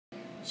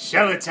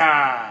Shelly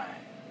time!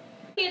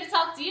 Here to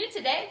talk to you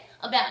today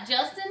about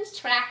Justin's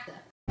tractor.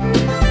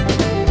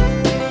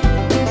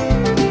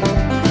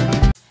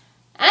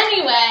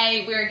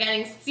 Anyway, we're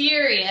getting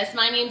serious.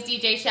 My name's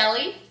DeeJay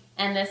Shelly,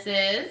 and this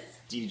is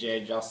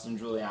DJ Justin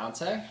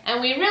Giuliante. And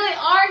we really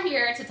are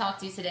here to talk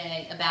to you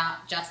today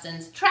about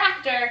Justin's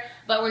tractor,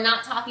 but we're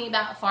not talking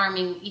about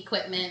farming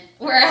equipment.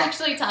 We're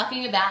actually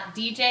talking about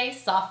DJ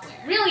software.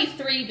 Really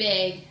three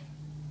big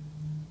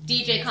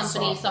DJ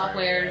company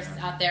softwares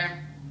out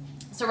there: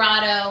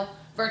 Serato,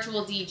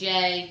 Virtual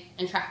DJ,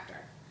 and Traktor.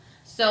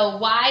 So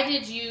why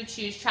did you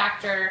choose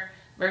Traktor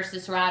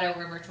versus Serato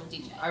or Virtual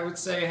DJ? I would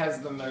say it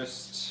has the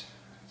most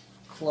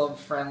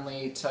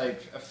club-friendly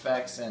type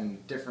effects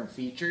and different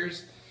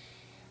features.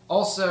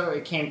 Also,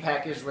 it came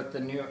packaged with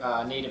the new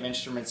native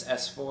Instruments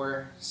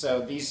S4,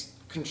 so these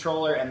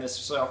controller and this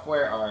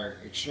software are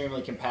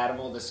extremely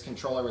compatible. This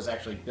controller was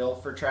actually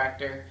built for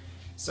Traktor,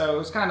 so it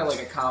was kind of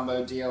like a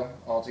combo deal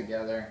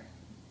altogether.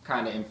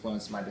 Kind of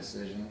influenced my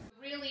decision.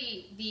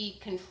 Really, the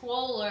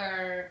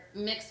controller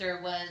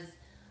mixer was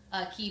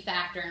a key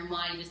factor in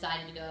why you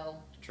decided to go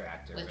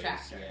with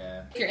Traktor.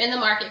 Yeah. If you're in the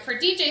market for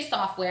DJ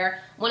software,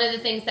 one of the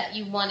things that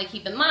you want to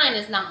keep in mind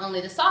is not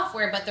only the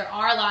software, but there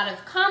are a lot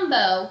of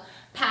combo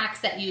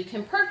packs that you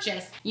can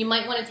purchase. You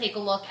might want to take a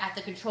look at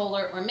the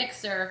controller or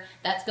mixer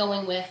that's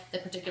going with the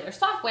particular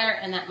software,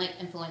 and that might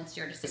influence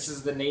your decision. This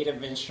is the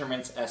native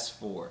Instruments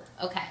S4.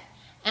 Okay.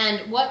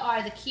 And what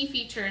are the key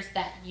features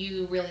that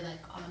you really like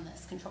on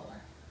this controller?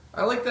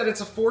 I like that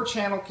it's a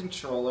 4-channel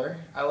controller.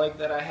 I like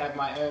that I have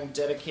my own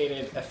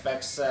dedicated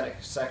effects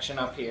section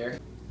up here.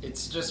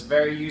 It's just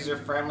very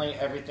user-friendly.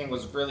 Everything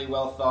was really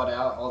well thought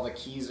out. All the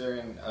keys are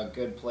in a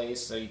good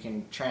place, so you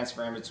can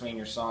transfer in between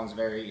your songs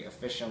very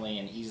efficiently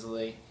and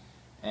easily.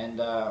 And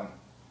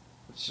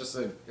it's just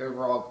an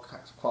overall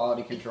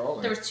quality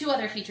controller. There was two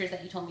other features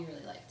that you told me you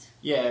really liked.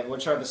 Yeah,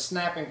 which are the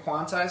snap and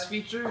quantize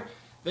feature.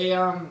 They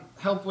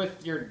help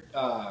with your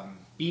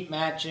beat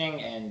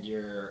matching and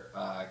your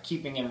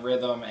keeping in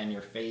rhythm and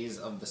your phase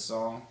of the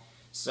song.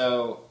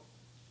 So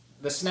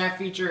the snap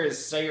feature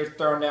is, say you're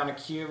throwing down a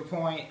cue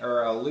point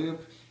or a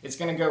loop, it's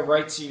going to go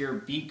right to your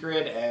beat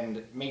grid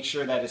and make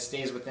sure that it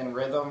stays within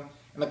rhythm.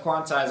 And the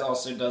quantize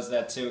also does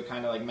that too. It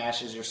kind of like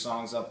mashes your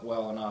songs up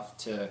well enough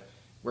to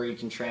where you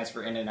can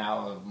transfer in and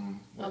out of them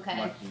with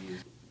much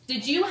ease.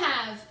 Did you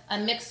have a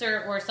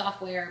mixer or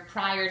software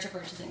prior to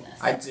purchasing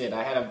this? I did.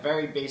 I had a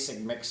very basic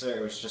mixer.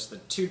 It was just the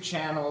 2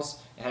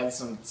 channels. It had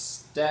some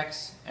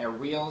decks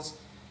and wheels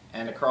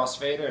and a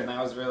crossfader, and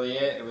that was really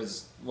it. It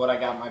was what I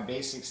got my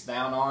basics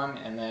down on,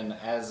 and then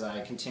as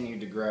I continued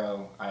to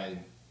grow, I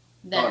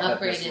thought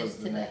that this was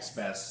the next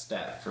best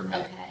step for me.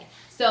 Okay.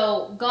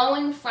 So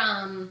going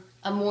from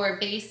a more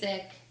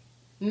basic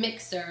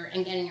mixer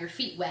and getting your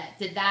feet wet,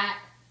 did that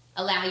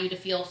allow you to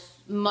feel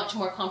much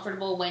more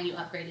comfortable when you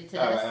upgraded to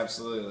this? Oh,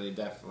 absolutely,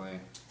 definitely.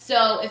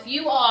 So if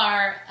you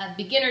are a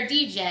beginner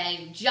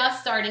DJ just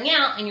starting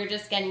out and you're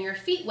just getting your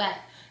feet wet,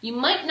 you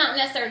might not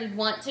necessarily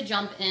want to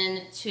jump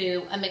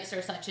into a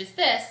mixer such as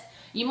this.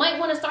 You might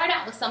want to start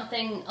out with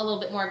something a little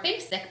bit more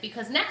basic,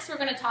 because next we're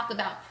going to talk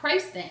about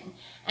pricing.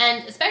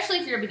 And especially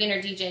if you're a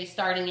beginner DJ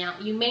starting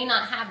out, you may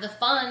not have the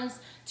funds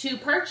to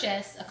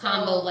purchase a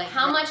combo like this.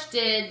 How much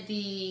did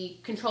the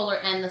controller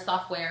and the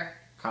software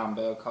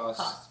combo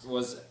cost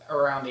was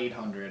around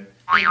 $800.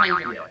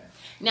 $800. Yeah.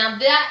 Now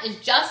that is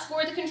just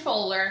for the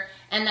controller,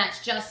 and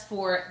that's just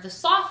for the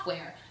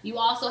software. You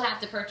also have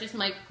to purchase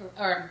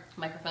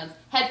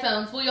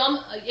headphones.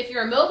 Well, if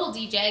you're a mobile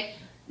DJ,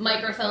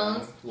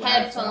 microphones,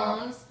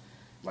 headphones,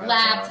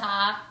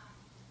 laptop.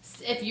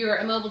 If you're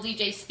a mobile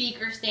DJ,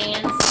 speaker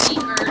stands,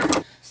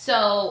 speakers.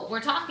 So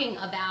we're talking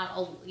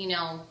about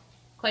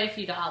quite a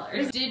few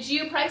dollars. Did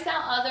you price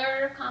out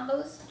other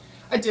combos?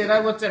 I did. I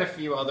looked at a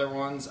few other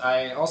ones.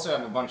 I also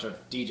have a bunch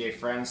of DJ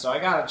friends, so I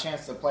got a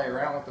chance to play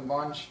around with a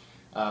bunch.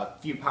 A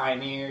few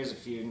Pioneers, a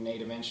few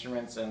native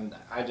instruments, and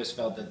I just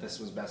felt that this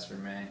was best for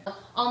me.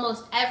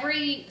 Almost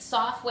every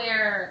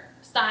software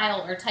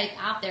style or type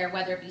out there,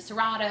 whether it be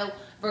Serato,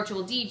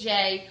 Virtual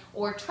DJ,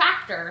 or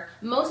Traktor,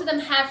 most of them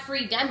have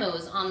free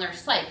demos on their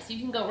site. So you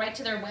can go right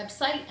to their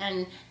website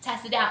and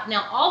test it out.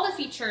 Now, all the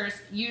features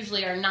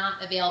usually are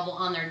not available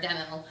on their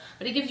demo,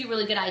 but it gives you a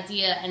really good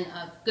idea and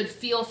a good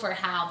feel for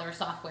how their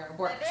software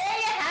works. So there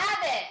you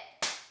have it!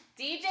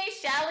 DeeJay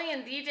Shelly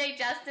and DeeJay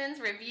Justin's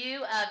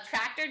review of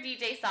Traktor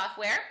DJ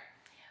software.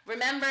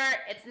 Remember,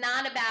 it's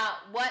not about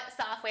what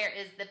software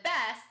is the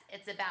best,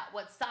 it's about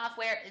what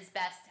software is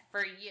best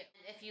for you.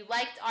 If you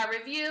liked our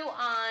review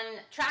on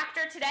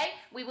Traktor today,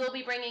 we will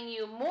be bringing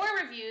you more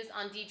reviews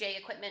on DJ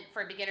equipment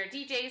for beginner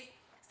DJs,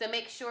 so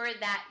make sure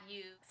that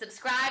you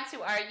subscribe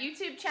to our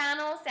YouTube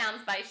channel,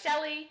 Sounds by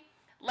Shelly,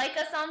 like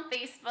us on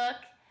Facebook,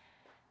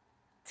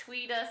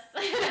 tweet us,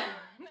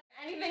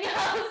 anything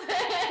else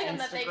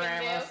that they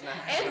can do,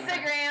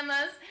 Instagram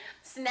us,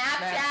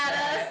 Snapchat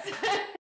us.